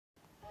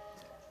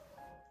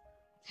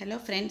Hello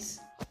friends,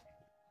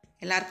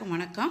 எல்லாருக்கும்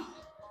வணக்கம்.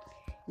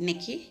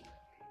 இன்றைக்கி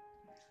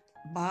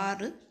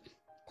பாரு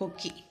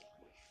கொக்கி,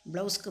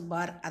 ப்ளவுஸ்க்கு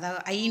பார்,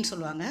 அதாவது ஐன்னு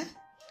சொல்லுவாங்க,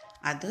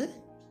 அது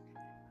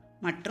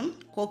மற்றும்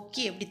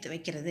கொக்கி எப்படி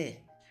வைக்கிறது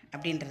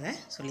அப்படின்றத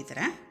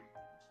சொல்லித்தரேன்.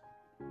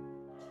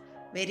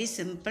 Very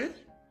simple.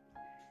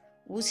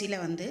 ஊசியில்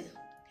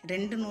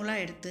 2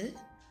 நூலாக எடுத்து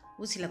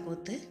ஊசியில்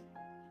கோர்த்து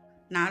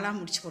 4ஆக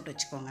முடிச்சு போட்டு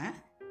வச்சுக்கோங்க.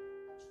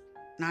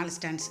 4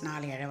 ஸ்டாண்ட்ஸ்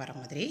 4 இழை வர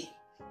மாதிரி.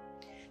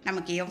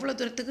 நமக்கு எவ்வளோ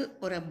தூரத்துக்கு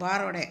ஒரு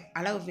பாரோட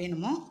அளவு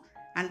வேணுமோ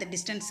அந்த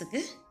டிஸ்டன்ஸுக்கு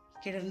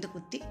கீழேருந்து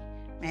குத்தி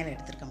மேலே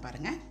எடுத்துருக்கேன்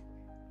பாருங்கள்.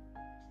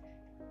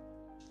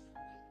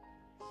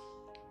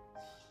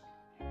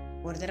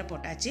 ஒரு தடவை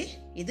போட்டாச்சு,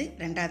 இது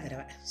 2ஆவது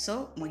தடவை. ஸோ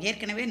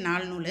ஏற்கனவே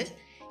 4 நூல்,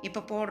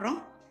 இப்போ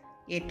போடுறோம்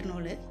 8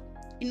 நூல்.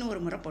 இன்னும்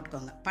ஒரு முறை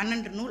போட்டுக்கோங்க.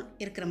 12 நூல்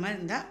இருக்கிற மாதிரி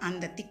இருந்தால்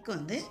அந்த திக்கு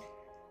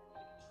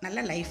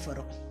நல்ல லைஃப்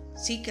வரும்,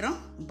 சீக்கிரம்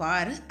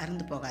பாரு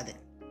அறுந்து போகாது.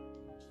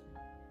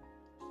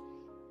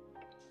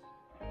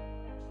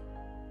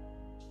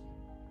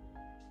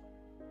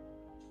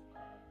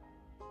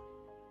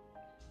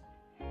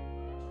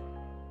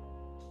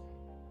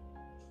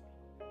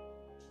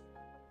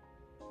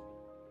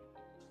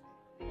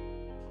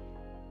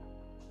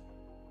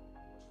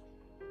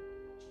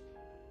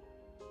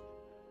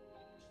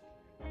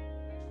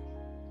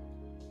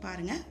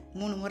 பாருங்கள்,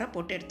 3 முறை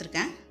போட்டு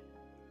எடுத்திருக்கேன்.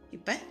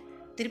 இப்போ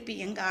திருப்பி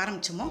எங்கே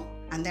ஆரம்பித்தோமோ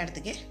அந்த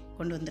இடத்துக்கே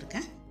கொண்டு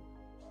வந்திருக்கேன்.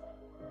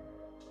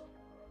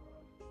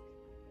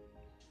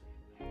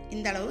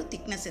 இந்த அளவு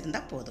திக்னஸ்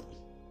இருந்தால் போதும்.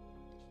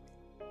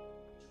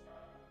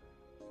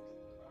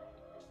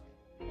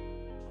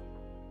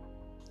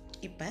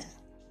 இப்போ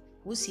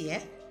ஊசியை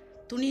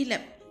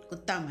துணியில்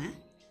குத்தாமல்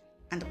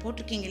அந்த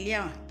போட்டிருக்கீங்க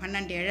இல்லையா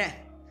 12 இழை,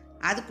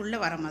 அதுக்குள்ளே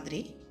வர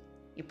மாதிரி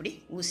இப்படி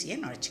ஊசியை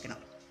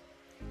நுழைச்சிக்கணும்.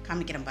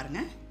 காமிக்கிறேன்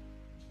பாருங்கள்.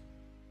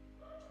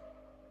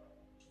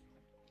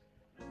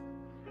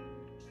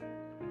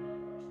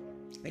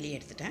 வெளியே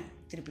எடுத்துட்டேன்,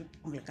 திருப்பி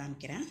உங்களுக்கு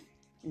காமிக்கிறேன்.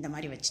 இந்த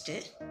மாதிரி வச்சுட்டு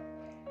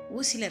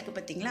ஊசியில் இருக்குது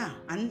பார்த்திங்களா,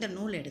 அந்த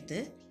நூல் எடுத்து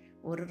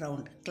ஒரு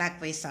ரவுண்டு கிளாக்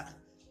வைஸாக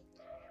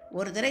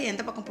ஒரு தடவை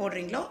எந்த பக்கம்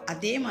போடுறீங்களோ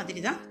அதே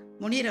மாதிரி தான்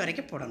முடிகிற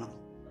வரைக்கும் போடணும்.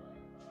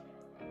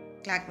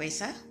 கிளாக்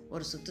வைஸாக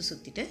ஒரு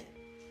சுற்றிட்டு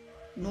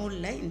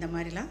நூலில் இந்த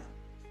மாதிரிலாம்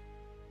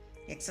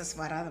எக்ஸஸ்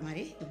வராத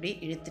மாதிரி இப்படி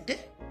இழுத்துட்டு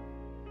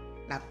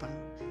லாக்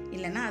பண்ணணும்.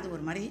 இல்லைன்னா அது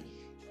ஒரு மாதிரி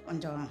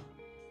கொஞ்சம்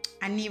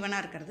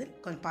அன்ஈவனாக இருக்கிறது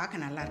கொஞ்சம்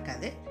பார்க்க நல்லா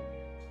இருக்காது.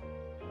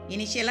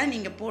 இனிஷியலாக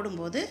நீங்கள்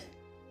போடும்போது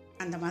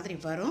அந்த மாதிரி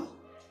வரும்,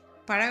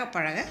 பழக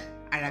பழக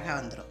அழகாக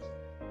வந்துடும்.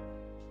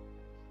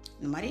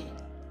 இந்த மாதிரி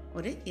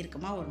ஒரு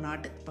இறுக்கமாக ஒரு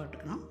நாட்டு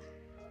போட்டுக்கணும்.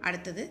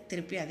 அடுத்தது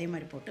திருப்பி அதே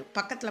மாதிரி போட்டு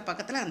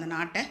பக்கத்தில் அந்த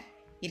நாட்டை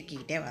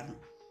இறுக்கிக்கிட்டே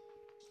வரணும்.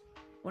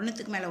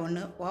 ஒன்றுத்துக்கு மேலே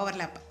ஒன்று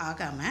ஓவர்லேப்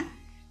ஆகாமல்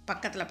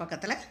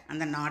பக்கத்தில்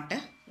அந்த நாட்டை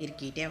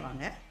இறுக்கிக்கிட்டே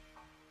வாங்க.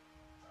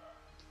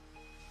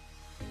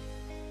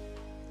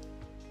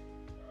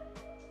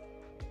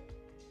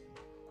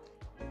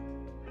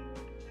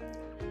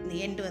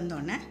 இந்த எண்டு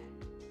வந்தோடனே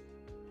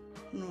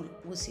நூல்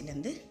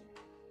ஊசிலேருந்து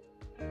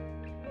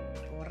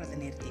போடுறதை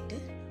நிறுத்திட்டு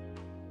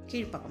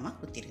கீழ்ப்பக்கமாக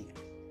குத்திடுங்க.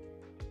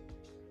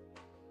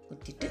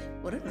 குத்திட்டு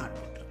ஒரு நாட்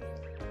போட்டுருங்க.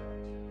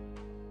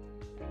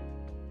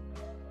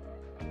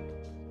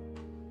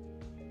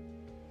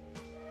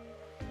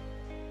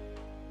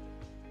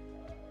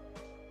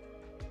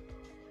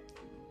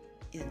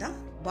 இதுதான்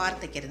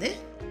பார் தைக்கிறது.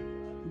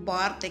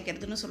 பார்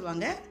தைக்கிறதுன்னு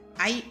சொல்லுவாங்க,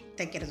 ஐ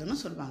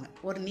தைக்கிறதுன்னு சொல்லுவாங்க.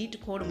 ஒரு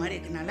நீட்டு கோடு மாதிரி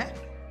இருக்கனால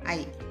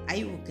ஐ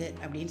ஊக்கு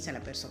அப்படின்னு சில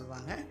பேர்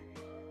சொல்லுவாங்க.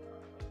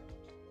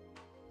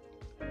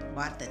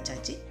 பார்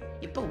தைச்சாச்சு.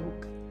 இப்போ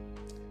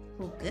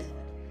ஊக்கு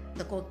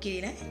இந்த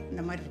கொக்கியில்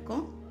இந்த மாதிரி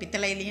இருக்கும்,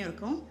 பித்தளையிலையும்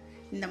இருக்கும்,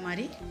 இந்த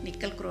மாதிரி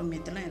நிக்கல்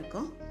குரோமியத்திலும்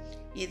இருக்கும்.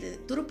 இது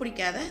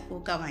துருப்பிடிக்காத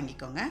ஊக்காக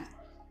வாங்கிக்கோங்க.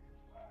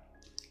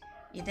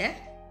 இதை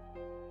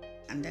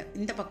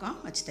இந்த பக்கம்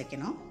வச்சு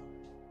தைக்கணும்.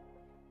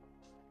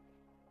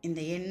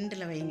 இந்த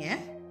எண்டில் வைங்க.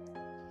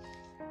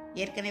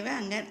 ஏற்கனவே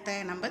அங்கே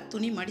நம்ம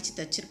துணி மடித்து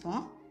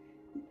தைச்சிருப்போம்.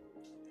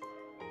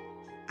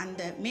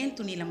 அந்த மேல்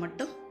துணியில்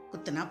மட்டும்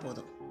குத்துனா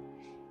போதும்.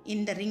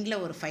 இந்த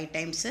ரிங்கில் ஒரு 5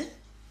 டைம்ஸு,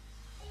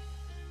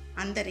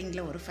 அந்த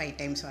ரிங்கில் ஒரு 5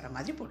 டைம்ஸ் வர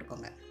மாதிரி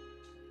போட்டுக்கோங்க.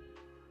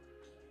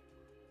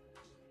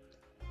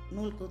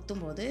 நூல்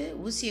குத்தும்போது,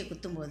 ஊசியை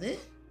குத்தும்போது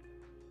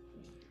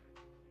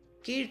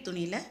கீழ்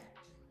துணியில்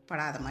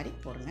படாத மாதிரி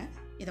போடுங்க.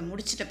 இதை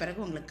முடிச்சிட்ட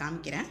பிறகு உங்களுக்கு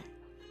காமிக்கிறேன்.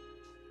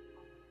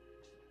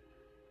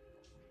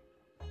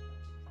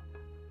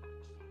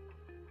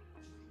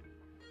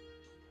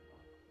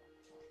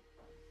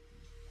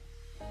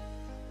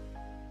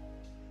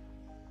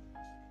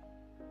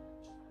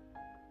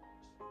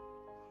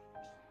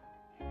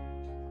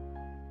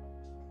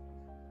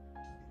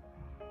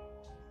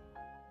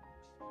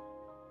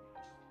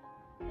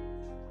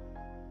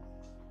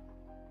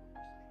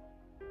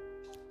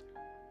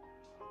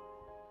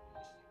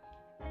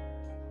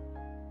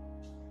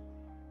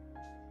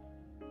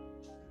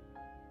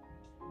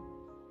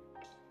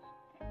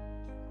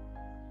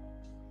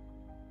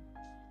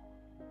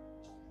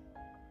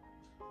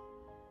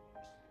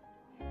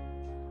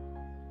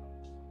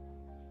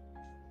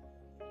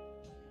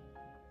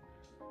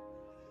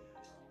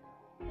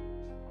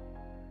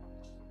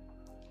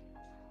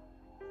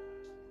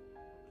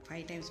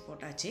 5 டைம்ஸ்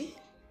போட்டாச்சு.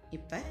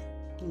 இப்போ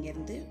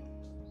இங்கேருந்து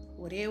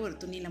ஒரே ஒரு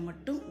துணியில்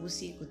மட்டும்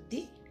ஊசியை குத்தி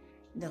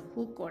இந்த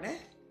ஹூக்கோட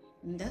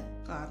இந்த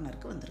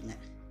கார்னருக்கு வந்துடுங்க.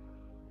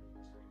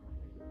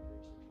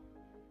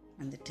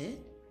 வந்துட்டு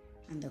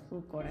அந்த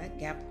ஹூக்கோட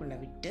கேப்புக்குள்ளே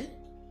விட்டு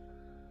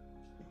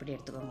இப்படி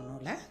எடுத்துக்கோங்க.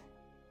 நூலை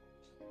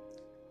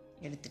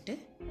எடுத்துட்டு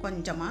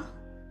கொஞ்சமாக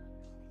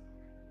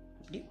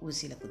இப்படி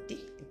ஊசியில் குத்தி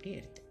இப்படி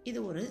எடுத்து இது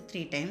ஒரு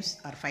 3 டைம்ஸ்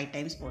ஆர் 5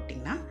 டைம்ஸ்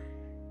போட்டிங்கன்னா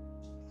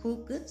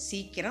ஹூக்கு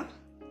சீக்கிரம்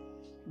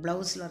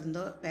ப்ளவுஸில்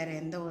இருந்தோ வேறு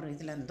எந்த ஒரு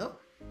இதில் இருந்தோ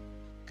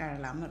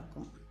கழலாமல்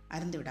இருக்கும்,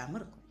 அருந்து விடாமல்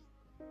இருக்கும்.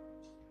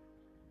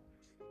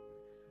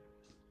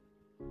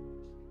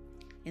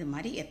 இது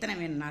மாதிரி எத்தனை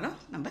வேணும்னாலும்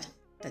நம்ம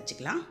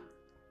தைச்சிக்கலாம்.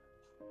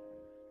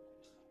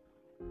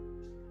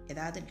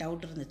 ஏதாவது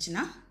டவுட்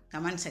இருந்துச்சுன்னா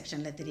கமெண்ட்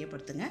செக்ஷனில்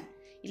தெரியப்படுத்துங்க.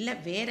 இல்லை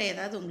வேறு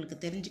ஏதாவது உங்களுக்கு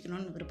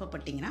தெரிஞ்சுக்கணுன்னு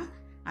விருப்பப்பட்டீங்கன்னா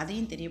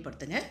அதையும்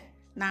தெரியப்படுத்துங்க.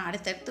 நான்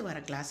அடுத்தடுத்து வர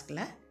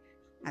கிளாஸ்கில்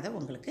அதை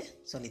உங்களுக்கு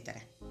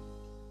சொல்லித்தரேன்.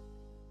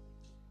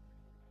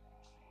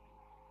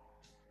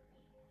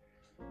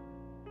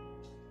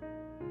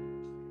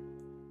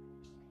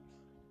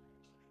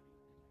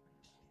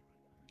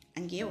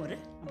 அங்கேயே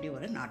அப்படி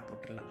ஒரு நாட்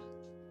போட்டுடலாம்.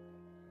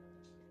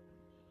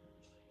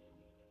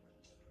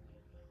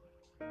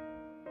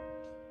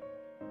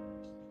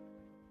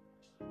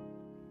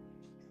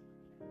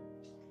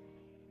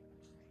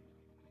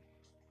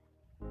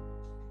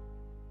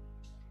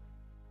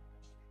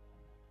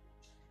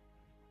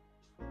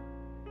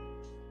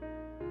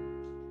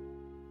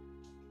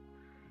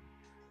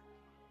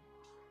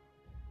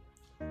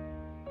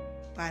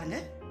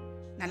 பாருங்கள்,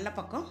 நல்ல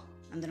பக்கம்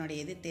அதனுடைய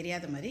இது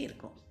தெரியாத மாதிரி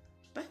இருக்கும்.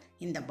 இப்போ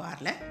இந்த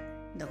பாரில்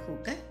இந்த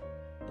ஹூக்கை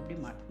இப்படி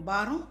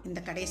பாரும் இந்த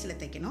கடைசியில்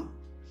தைக்கணும்.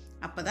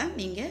 அப்போ தான்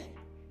நீங்கள்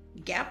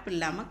கேப்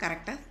இல்லாமல்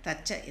கரெக்டாக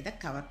தைச்ச இதை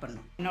கவர்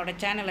பண்ணணும்.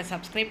 என்னோடய சேனலை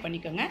சப்ஸ்கிரைப்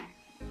பண்ணிக்கோங்க.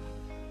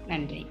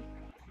 நன்றி.